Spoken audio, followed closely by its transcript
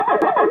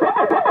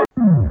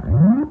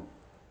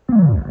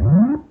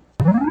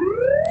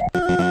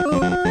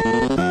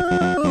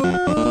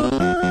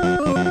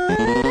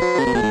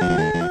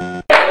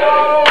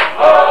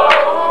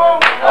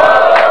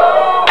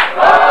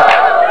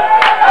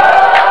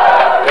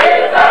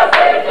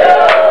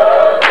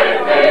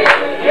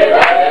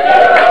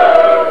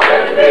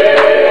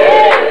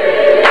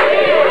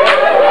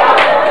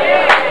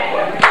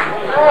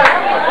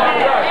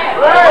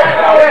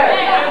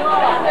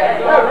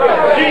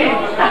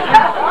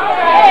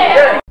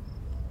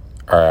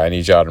right, I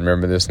need y'all to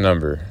remember this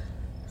number,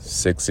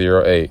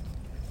 608.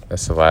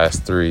 That's the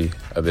last three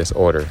of this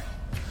order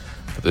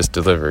for this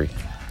delivery.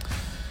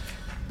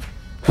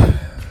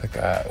 I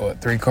got,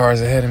 3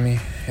 cars ahead of me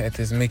at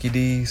this Mickey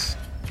D's.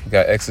 We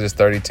got Exodus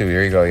 32.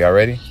 Here you go. Y'all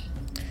ready?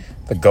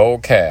 The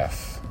gold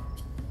calf.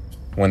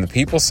 When the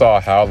people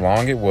saw how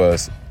long it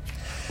was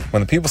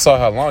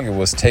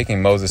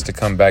taking Moses to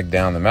come back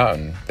down the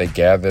mountain, they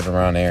gathered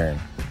around Aaron.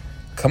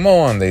 "Come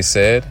on," they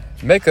said.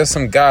 "Make us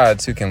some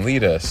gods who can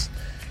lead us.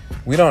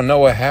 We don't know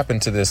what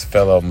happened to this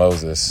fellow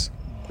Moses,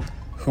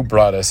 who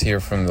brought us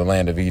here from the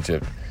land of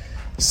Egypt."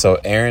 So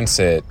Aaron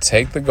said,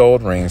 "Take the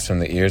gold rings from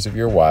the ears of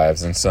your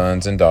wives and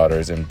sons and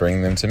daughters and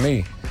bring them to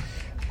me."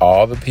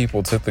 All the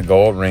people took the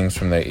gold rings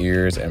from their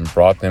ears and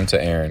brought them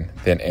to Aaron.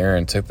 Then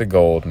Aaron took the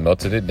gold,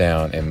 melted it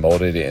down, and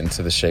molded it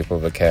into the shape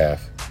of a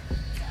calf.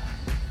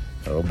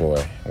 Oh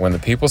boy. When the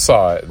people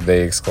saw it,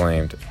 they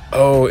exclaimed,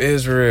 "Oh,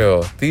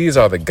 Israel, these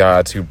are the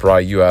gods who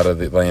brought you out of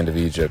the land of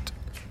Egypt."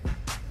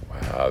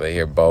 Wow, they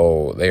are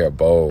bold. They are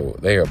bold.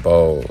 They are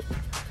bold.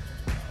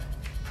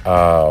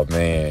 Oh,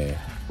 man.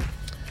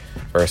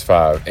 Verse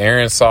 5.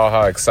 Aaron saw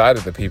how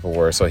excited the people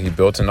were, so he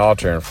built an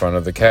altar in front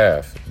of the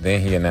calf. Then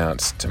he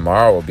announced,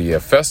 "Tomorrow will be a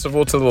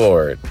festival to the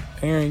Lord."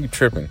 Aaron, you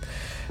tripping.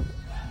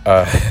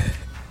 Oh,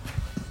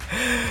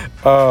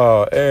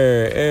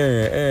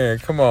 Aaron,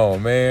 come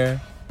on, man.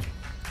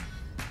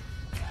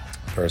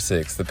 Verse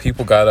 6. The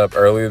people got up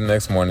early the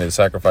next morning to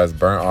sacrifice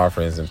burnt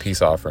offerings and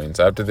peace offerings.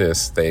 After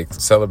this, they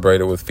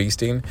celebrated with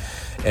feasting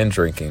and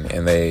drinking,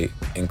 and they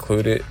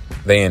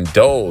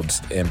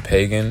indulged in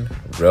pagan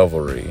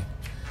revelry.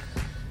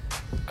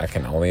 I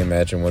can only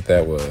imagine what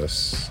that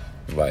was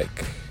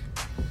like.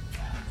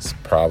 It's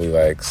probably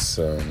like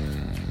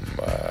some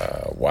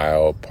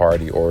wild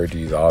party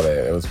orgies, all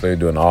that. They were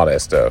doing all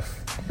that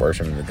stuff,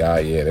 worshiping the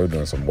God. Yeah, they were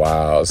doing some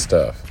wild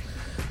stuff.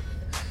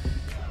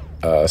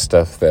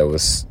 Stuff that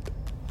was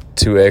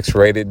too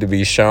X-rated to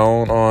be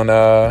shown on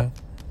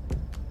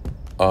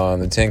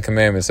the 10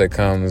 Commandments that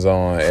comes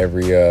on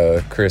every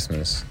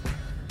Christmas.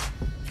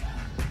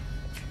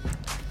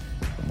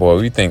 Boy,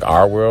 we think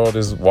our world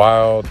is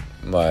wild,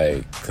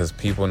 like, because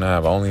people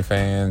now have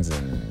OnlyFans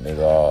and there's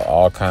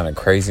all kind of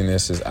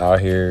craziness is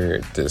out here.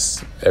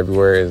 Just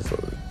everywhere.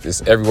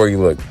 Just everywhere you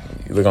look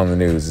on the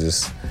news,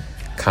 just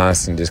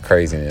constant just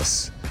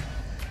craziness.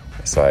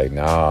 It's like,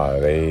 nah,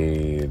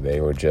 they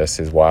were just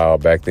as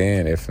wild back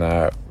then, if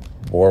not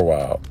more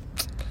wild.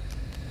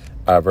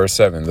 Verse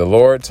 7. The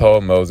Lord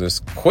told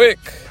Moses, "Quick,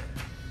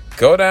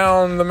 go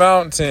down the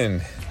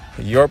mountain.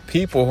 Your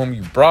people whom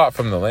you brought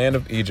from the land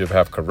of Egypt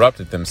have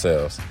corrupted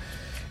themselves."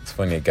 It's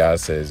funny that God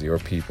says your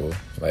people.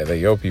 Like, they're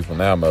your people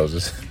now,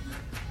 Moses.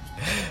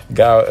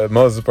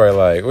 Moses probably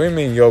like, "What do you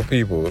mean your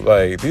people?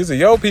 Like, these are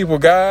your people,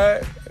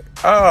 God."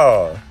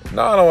 Oh,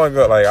 no, I don't want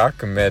to go. Like, I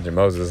can imagine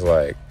Moses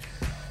like,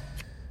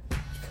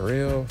 For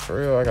real,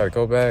 I gotta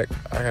go back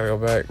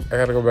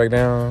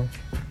down.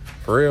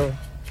 For real?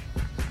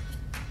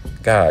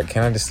 God,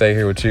 can I just stay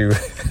here with you?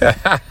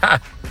 For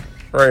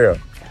real.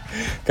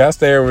 Can I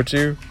stay here with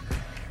you?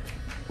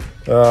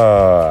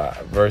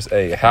 Verse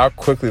 8. How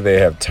quickly they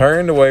have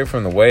turned away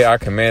from the way I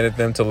commanded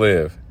them to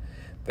live.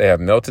 They have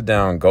melted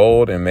down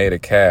gold and made a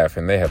calf,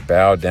 and they have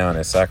bowed down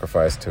and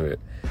sacrificed to it.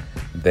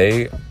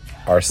 They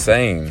are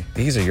saying,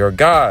 "These are your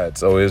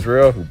gods, O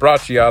Israel, who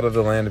brought you out of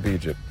the land of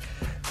Egypt."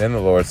 Then the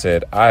Lord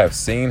said, "I have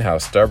seen how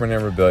stubborn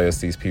and rebellious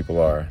these people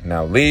are.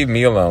 Now leave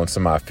me alone so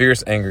my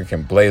fierce anger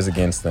can blaze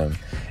against them,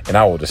 and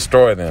I will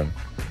destroy them."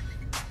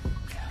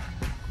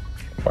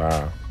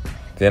 Wow.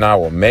 "Then I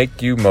will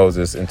make you,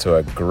 Moses, into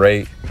a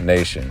great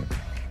nation."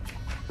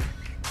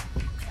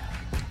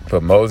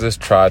 But Moses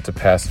tried to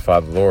pacify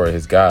the Lord,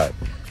 his God.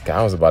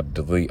 God was about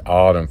to delete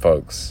all them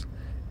folks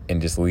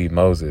and just leave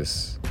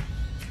Moses.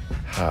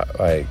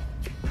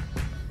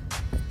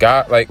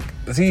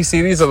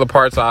 See, these are the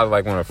parts I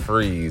like want to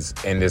freeze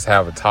and just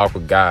have a talk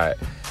with God,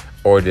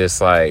 or just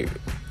like,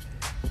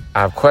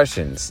 I have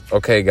questions.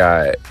 Okay,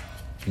 God,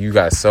 you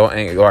got so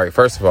angry. All right,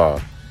 first of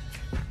all,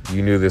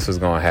 you knew this was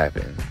going to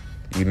happen.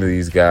 You knew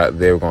these guys,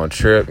 they were going to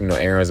trip. You know,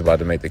 Aaron's about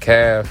to make the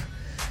calf.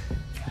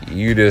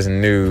 You just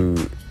knew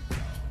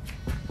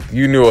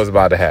it was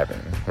about to happen,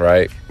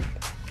 right?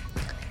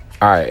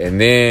 All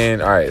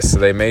right, so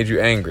they made you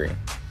angry.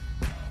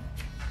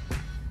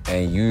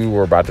 And you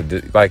were about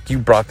to, you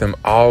brought them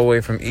all the way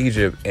from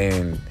Egypt,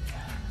 and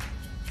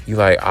you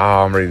like,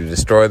 "Oh, I'm ready to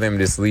destroy them,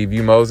 just leave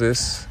you,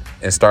 Moses,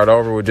 and start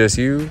over with just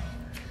you."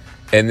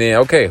 And then,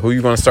 okay, who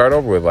you going to start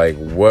over with? Like,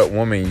 what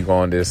woman you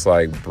going to just,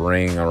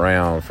 bring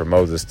around for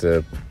Moses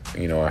to,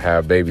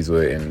 have babies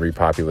with and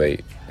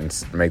repopulate and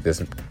make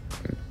this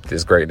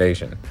great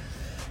nation?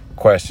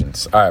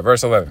 Questions. All right,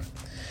 verse 11.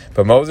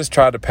 But Moses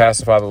tried to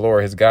pacify the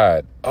Lord, his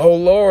God. "Oh,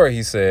 Lord,"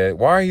 he said,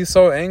 "why are you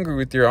so angry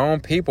with your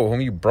own people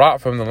whom you brought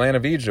from the land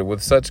of Egypt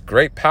with such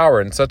great power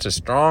and such a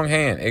strong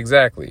hand?"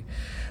 Exactly.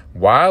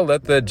 Why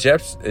let the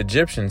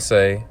Egyptians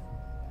say,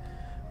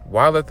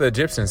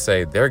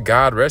 "Their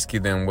God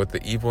rescued them with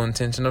the evil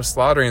intention of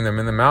slaughtering them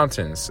in the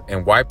mountains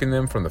and wiping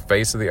them from the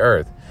face of the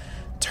earth"?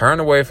 Turn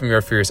away from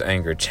your fierce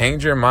anger.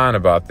 Change your mind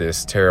about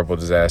this terrible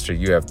disaster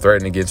you have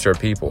threatened against your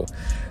people.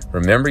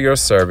 Remember your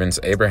servants,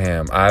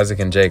 Abraham, Isaac,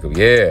 and Jacob.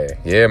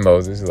 Yeah,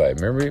 Moses. He's like,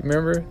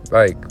 remember?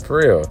 Like, for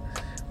real.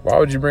 Why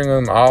would you bring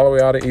them all the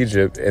way out of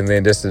Egypt and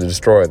then just to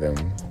destroy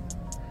them?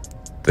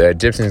 The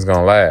Egyptians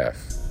gonna laugh.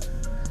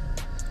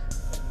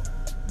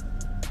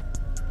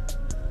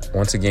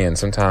 Once again,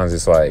 sometimes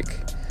it's like,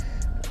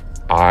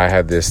 I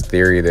have this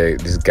theory that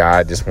this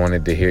God just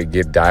wanted to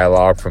get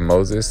dialogue from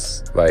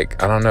Moses.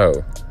 Like, I don't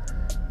know.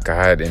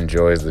 God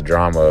enjoys the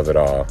drama of it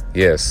all.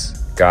 Yes,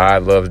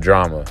 God loves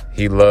drama.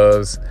 He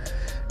loves,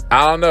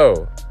 I don't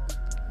know.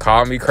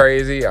 Call me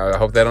crazy. I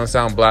hope that don't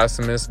sound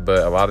blasphemous, but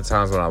a lot of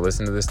times when I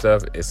listen to this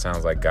stuff, it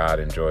sounds like God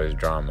enjoys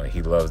drama.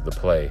 He loves the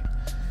play.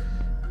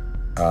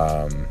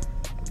 All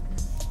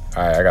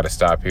right, I got to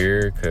stop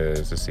here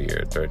because, let's see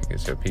here. 30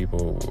 against your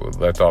people.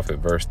 Left off at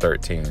verse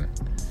 13.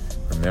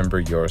 Remember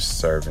your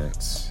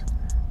servants,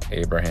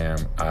 Abraham,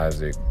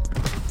 Isaac,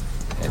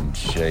 and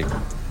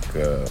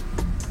Jacob.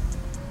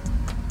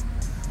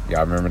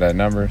 Y'all remember that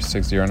number,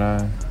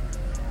 609?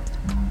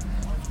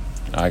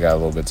 I got a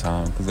little bit of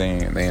time because they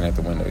ain't at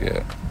the window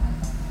yet.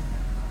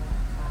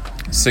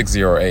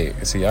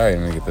 608. See, I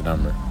didn't even get the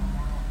number.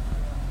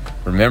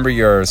 Remember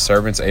your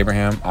servants,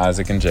 Abraham,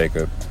 Isaac, and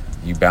Jacob.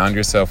 You bound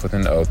yourself with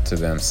an oath to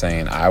them,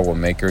 saying, I will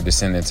make your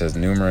descendants as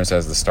numerous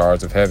as the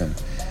stars of heaven.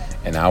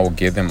 And I will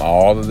give them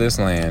all of this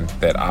land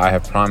that I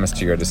have promised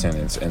to your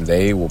descendants, and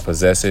they will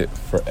possess it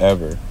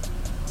forever.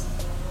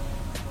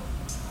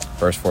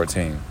 Verse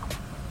 14.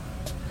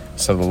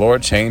 So the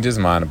Lord changed his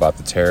mind about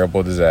the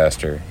terrible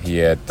disaster he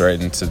had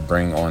threatened to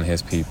bring on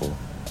his people.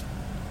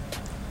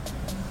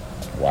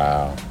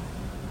 Wow.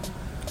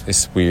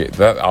 It's weird.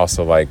 That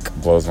also,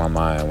 blows my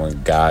mind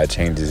when God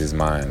changes his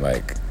mind.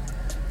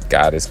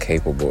 God is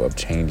capable of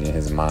changing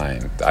his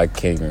mind. I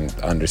can't even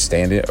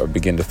understand it or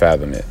begin to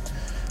fathom it.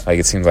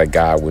 It seems like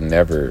God would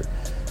never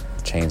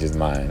change his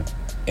mind.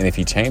 And if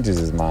he changes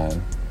his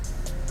mind,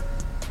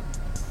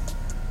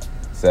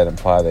 does that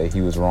imply that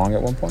he was wrong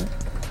at one point?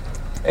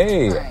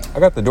 Hey, I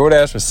got the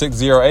DoorDash for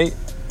 608.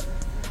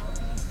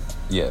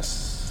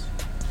 Yes.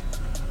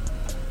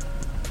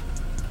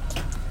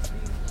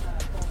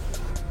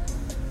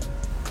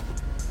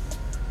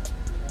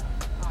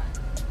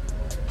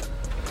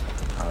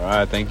 All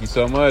right, thank you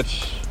so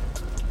much.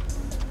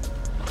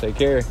 Take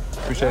care.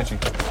 Appreciate you.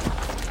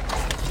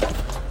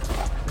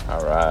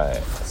 All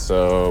right,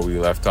 so we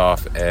left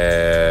off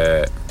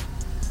at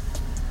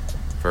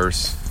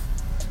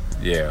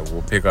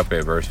we'll pick up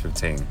at verse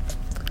 15.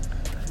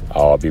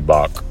 I'll be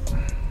back.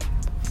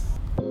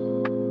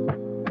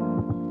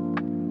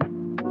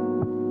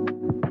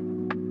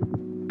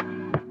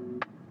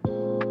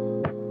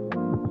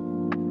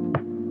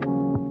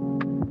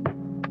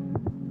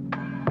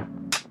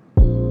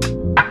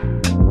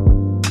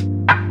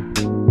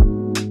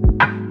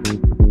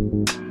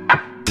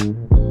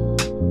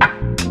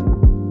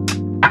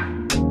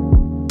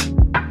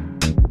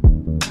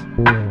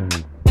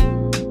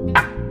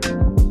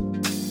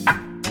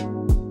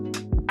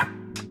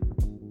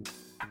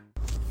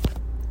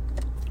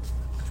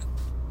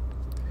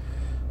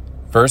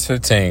 Verse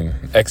 15,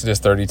 Exodus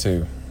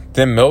 32.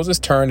 Then Moses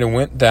turned and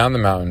went down the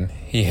mountain.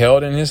 He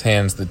held in his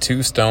hands the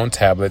 2 stone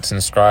tablets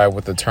inscribed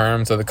with the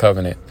terms of the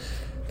covenant.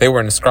 They were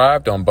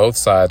inscribed on both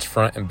sides,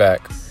 front and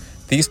back.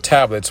 These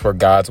tablets were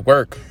God's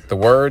work. The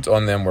words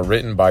on them were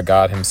written by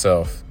God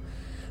himself.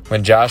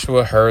 When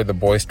Joshua heard the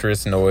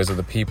boisterous noise of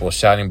the people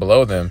shouting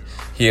below them,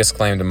 he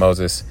exclaimed to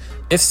Moses,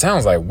 "It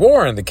sounds like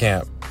war in the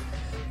camp."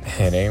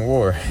 It ain't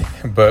war.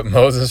 But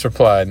Moses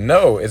replied,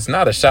 "No, it's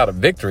not a shout of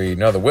victory,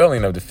 nor the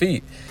wailing of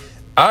defeat.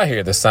 I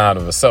hear the sound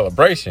of a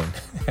celebration."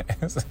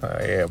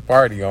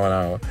 Party going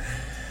on.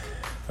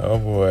 Oh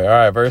boy. All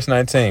right, verse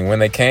 19. When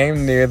they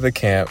came near the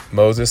camp,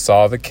 Moses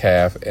saw the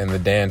calf and the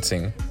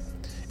dancing,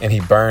 and he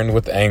burned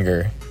with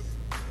anger.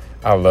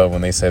 I love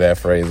when they say that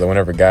phrase.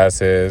 Whenever God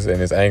says,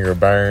 and his anger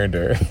burned,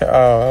 or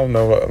I don't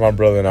know, my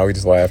brother and I, we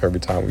just laugh every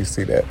time we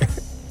see that.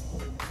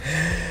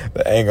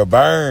 The anger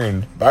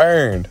burned.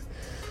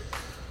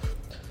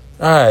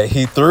 All right,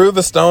 he threw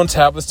the stone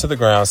tablets to the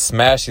ground,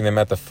 smashing them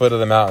at the foot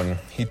of the mountain.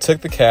 He took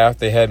the calf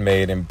they had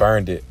made and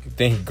burned it.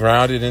 Then he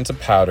ground it into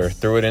powder,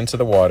 threw it into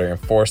the water, and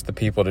forced the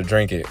people to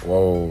drink it.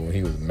 Whoa,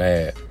 he was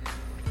mad.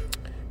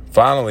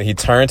 Finally, he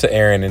turned to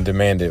Aaron and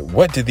demanded,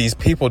 "What did these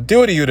people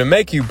do to you to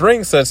make you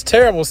bring such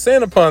terrible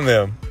sin upon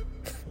them?"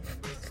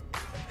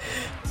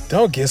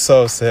 "Don't get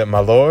so upset, my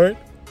lord,"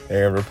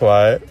 Aaron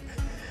replied.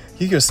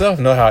 "You yourself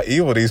know how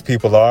evil these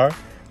people are.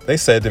 They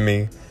said to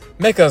me,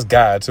 'Make us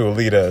gods who will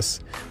lead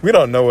us.' We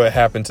don't know what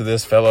happened to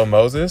this fellow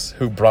Moses,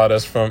 who brought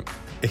us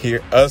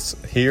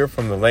here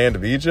from the land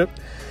of Egypt."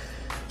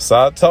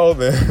 So I told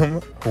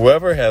them,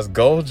 "Whoever has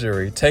gold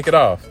jewelry, take it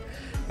off."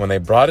 When they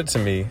brought it to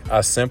me, I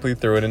simply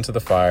threw it into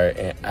the fire,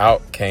 and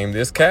out came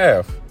this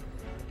calf.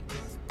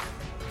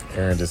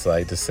 Aaron just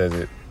says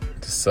it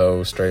just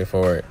so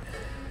straightforward.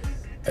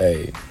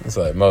 Hey, it's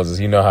like, "Moses,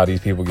 you know how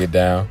these people get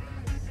down."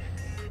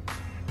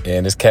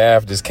 And this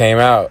calf just came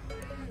out.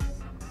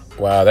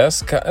 Wow,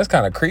 that's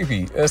kind of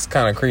creepy. That's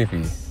kind of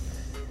creepy.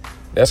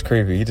 That's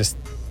creepy.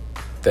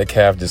 That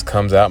calf just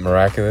comes out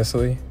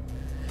miraculously.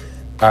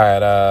 All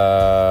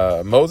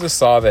right,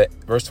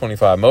 verse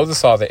 25, Moses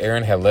saw that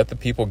Aaron had let the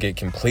people get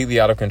completely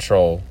out of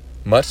control,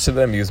 much to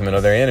the amusement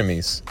of their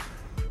enemies.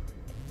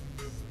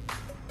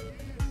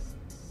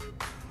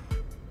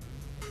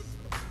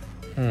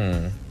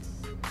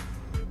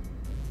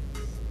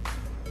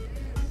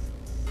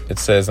 It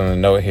says on the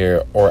note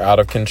here, or out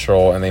of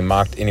control, and they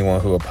mocked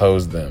anyone who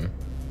opposed them.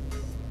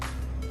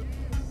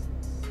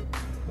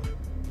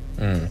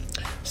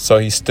 So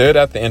he stood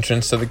at the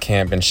entrance to the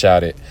camp and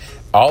shouted,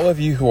 "All of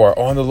you who are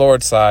on the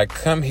Lord's side,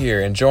 come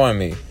here and join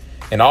me."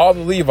 And all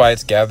the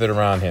Levites gathered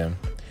around him.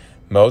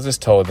 Moses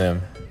told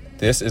them,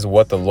 "This is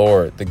what the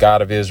Lord, the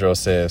God of Israel,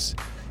 says.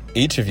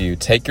 Each of you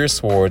take your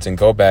swords and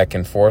go back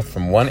and forth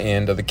from one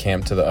end of the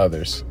camp to the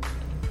others."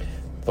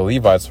 The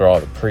Levites were all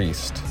the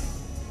priests.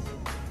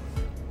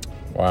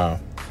 Wow.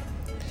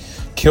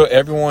 "Kill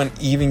everyone,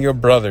 even your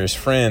brothers,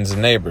 friends,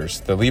 and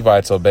neighbors." The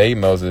Levites obeyed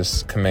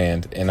Moses'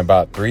 command, and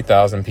about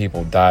 3,000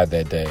 people died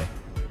that day.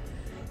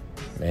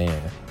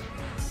 Man.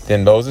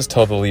 Then Moses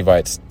told the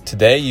Levites,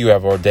 "Today you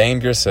have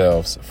ordained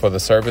yourselves for the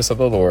service of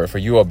the Lord, for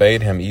you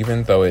obeyed him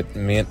even though it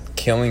meant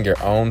killing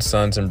your own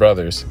sons and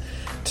brothers.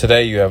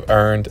 Today you have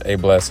earned a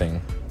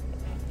blessing."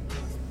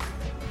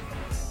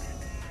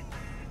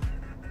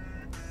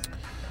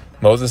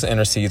 Moses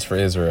intercedes for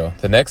Israel.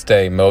 The next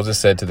day, Moses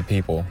said to the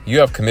people, "You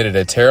have committed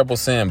a terrible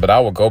sin, but I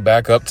will go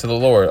back up to the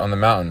Lord on the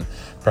mountain.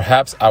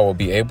 Perhaps I will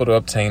be able to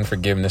obtain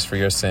forgiveness for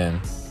your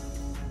sin."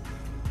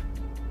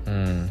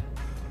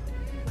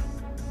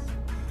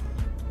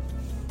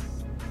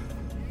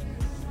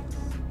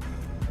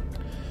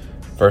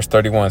 Verse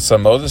 31, so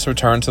Moses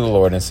returned to the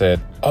Lord and said,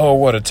 "Oh,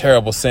 what a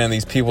terrible sin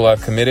these people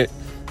have committed.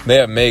 They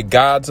have made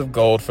gods of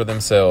gold for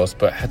themselves.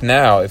 But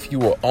now, if you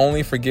will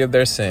only forgive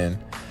their sin,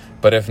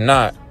 but if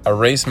not,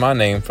 erase my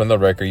name from the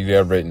record you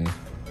have written."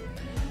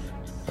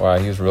 Wow,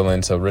 he was willing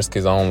to risk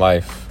his own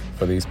life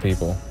for these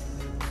people.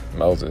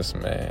 Moses,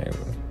 man.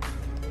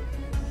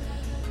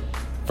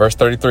 Verse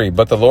 33,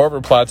 but the Lord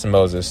replied to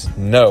Moses,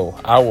 "No,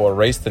 I will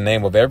erase the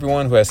name of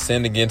everyone who has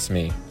sinned against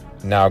me.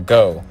 Now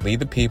go, lead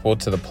the people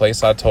to the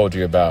place I told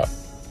you about.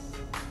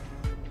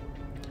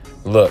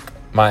 Look,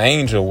 my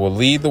angel will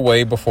lead the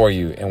way before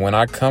you, and when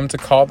I come to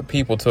call the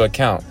people to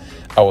account,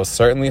 I will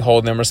certainly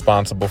hold them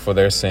responsible for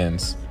their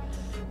sins."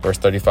 Verse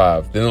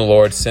 35, then the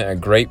Lord sent a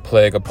great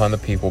plague upon the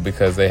people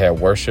because they had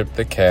worshipped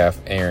the calf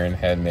Aaron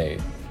had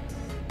made.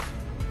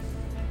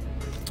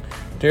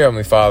 Dear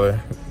Heavenly Father,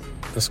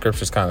 the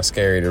scripture's kind of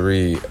scary to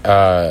read.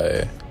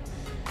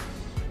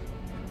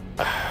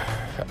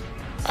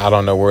 I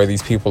don't know where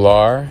these people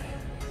are,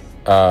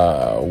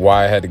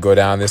 why I had to go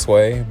down this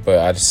way, but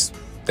I just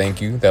thank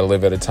you that I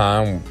live at a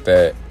time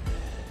that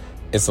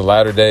it's the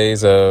latter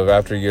days of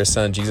after your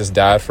son Jesus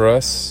died for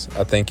us.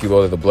 I thank you,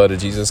 Lord, that the blood of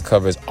Jesus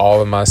covers all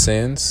of my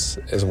sins,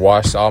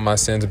 all my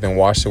sins have been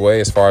washed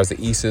away as far as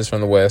the east is from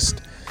the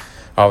west.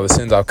 All the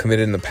sins I've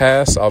committed in the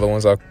past, all the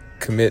ones I'll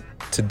commit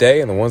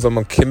today, and the ones I'm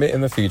going to commit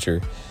in the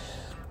future.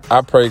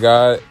 I pray,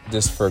 God,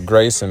 just for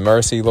grace and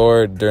mercy,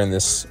 Lord, during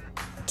this,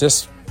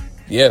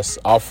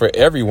 all for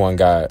everyone,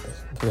 God,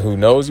 who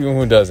knows you and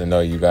who doesn't know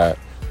you, God,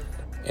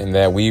 and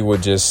that we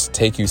would just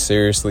take you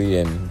seriously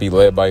and be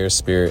led by your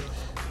spirit.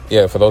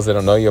 Yeah, for those that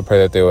don't know you, I pray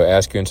that they will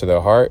ask you into their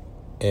heart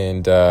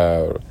and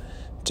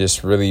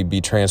just really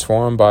be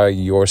transformed by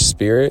your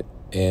spirit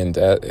and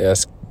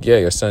ask,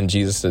 your son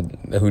Jesus,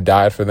 who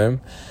died for them,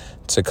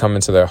 to come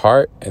into their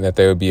heart, and that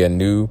they would be a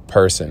new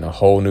person, a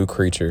whole new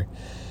creature.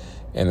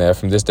 And that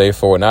from this day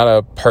forward, not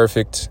a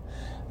perfect,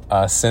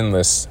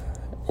 sinless,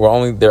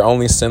 they're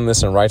only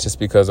sinless and righteous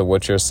because of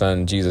what your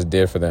son Jesus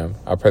did for them.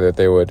 I pray that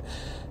they would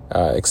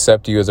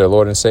accept you as their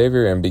Lord and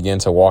Savior and begin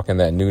to walk in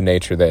that new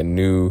nature, that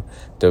new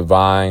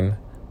divine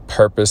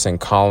purpose and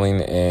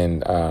calling,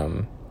 and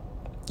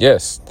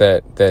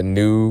that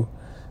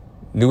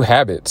new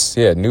habits.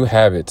 New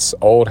habits.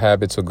 Old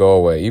habits will go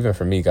away. Even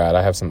for me, God,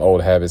 I have some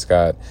old habits,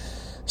 God.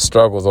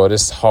 Struggles, or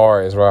this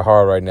is right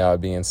hard right now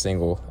being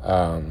single.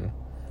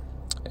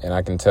 And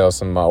I can tell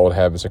some of my old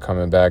habits are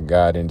coming back,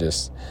 God, and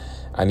just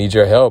I need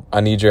your help. I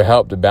need your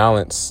help to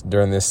balance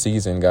during this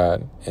season,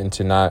 God, and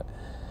to not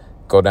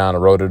go down a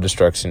road of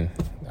destruction.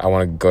 I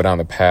want to go down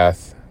the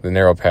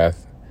narrow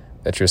path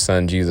that your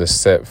son Jesus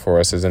set for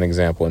us as an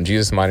example. In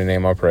Jesus' mighty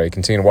name I pray.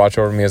 Continue to watch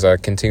over me as I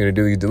continue to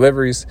do these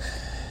deliveries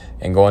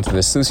and go into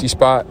this sushi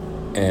spot.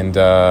 And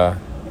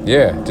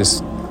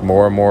just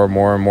more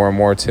and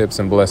more tips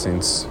and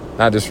blessings,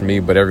 not just for me,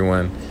 but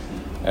everyone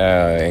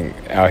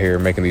out here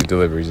making these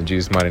deliveries. In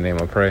Jesus' mighty name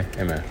I pray.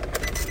 Amen.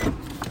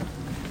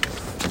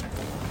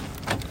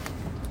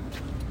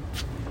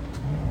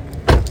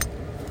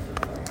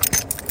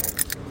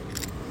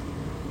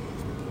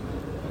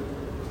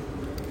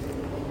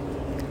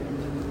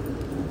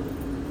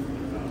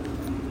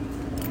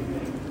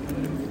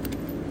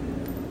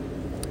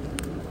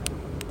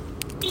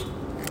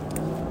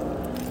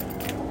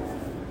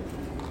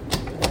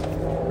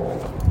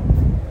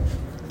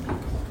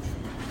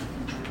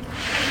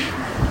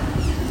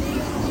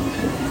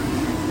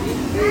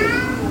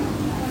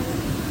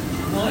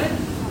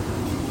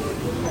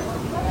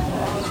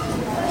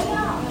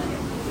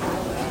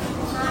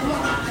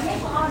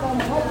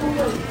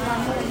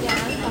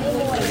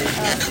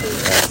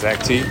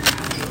 Zach T. Oh,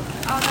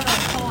 no,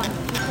 hold on.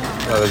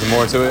 Oh, there's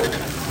more to it?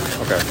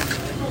 Okay.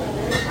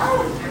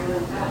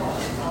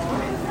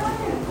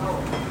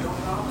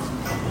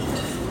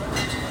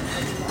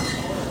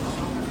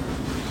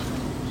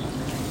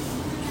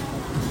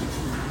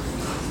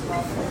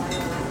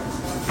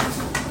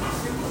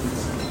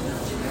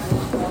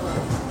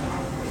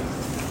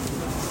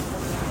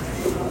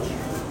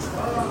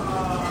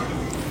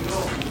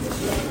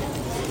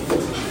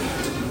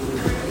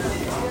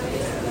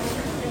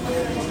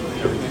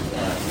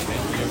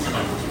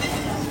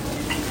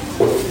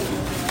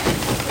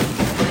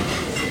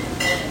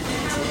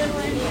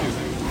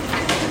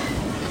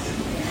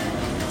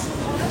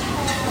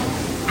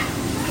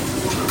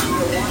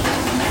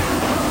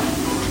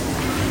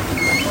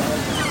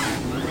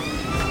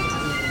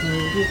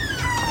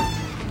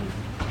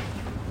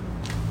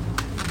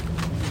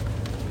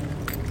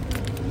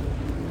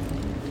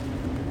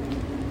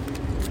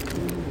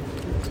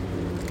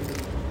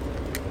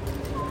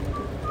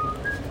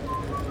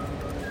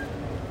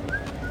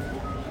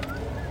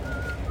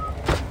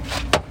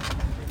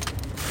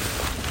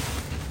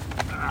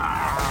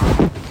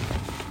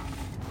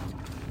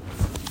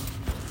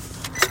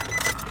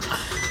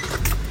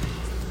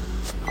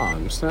 Oh,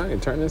 I'm just trying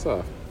to turn this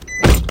off.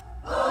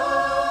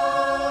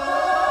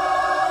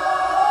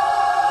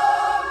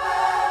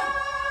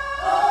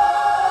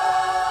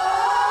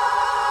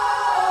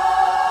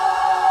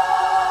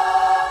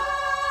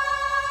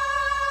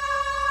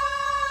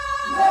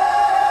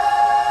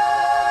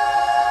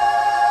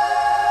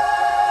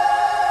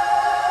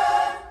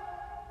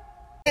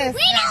 We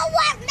don't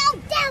want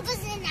no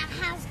devils in the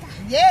house, God.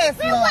 Yes,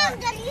 We Lord.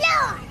 want the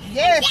Lord.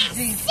 Yes, That's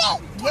Jesus.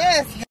 it.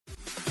 Yes.